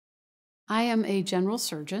I am a general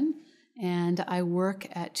surgeon, and I work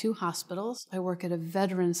at two hospitals. I work at a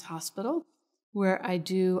veterans hospital where I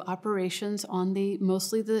do operations on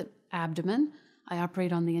mostly the abdomen. I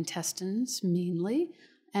operate on the intestines mainly,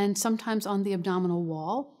 and sometimes on the abdominal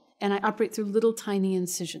wall. And I operate through little tiny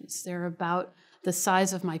incisions. They're about the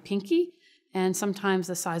size of my pinky and sometimes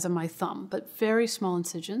the size of my thumb, but very small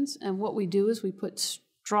incisions. And what we do is we put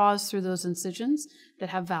straws through those incisions that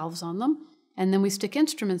have valves on them, and then we stick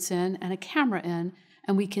instruments in and a camera in,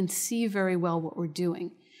 and we can see very well what we're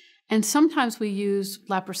doing. And sometimes we use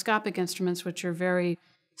laparoscopic instruments, which are very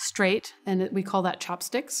straight, and we call that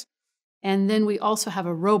chopsticks. And then we also have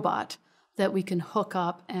a robot that we can hook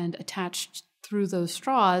up and attach through those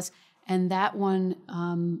straws, and that one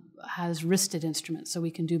has wristed instruments, so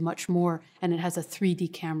we can do much more, and it has a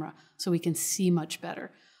 3D camera, so we can see much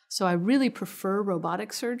better. So I really prefer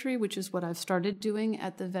robotic surgery, which is what I've started doing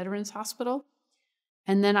at the Veterans Hospital.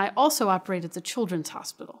 And then I also operate at the Children's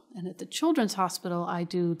Hospital. And at the Children's Hospital, I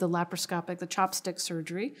do the laparoscopic, the chopstick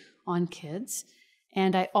surgery on kids.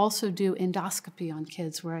 And I also do endoscopy on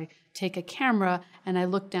kids, where I take a camera and I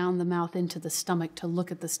look down the mouth into the stomach to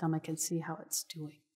look at the stomach and see how it's doing.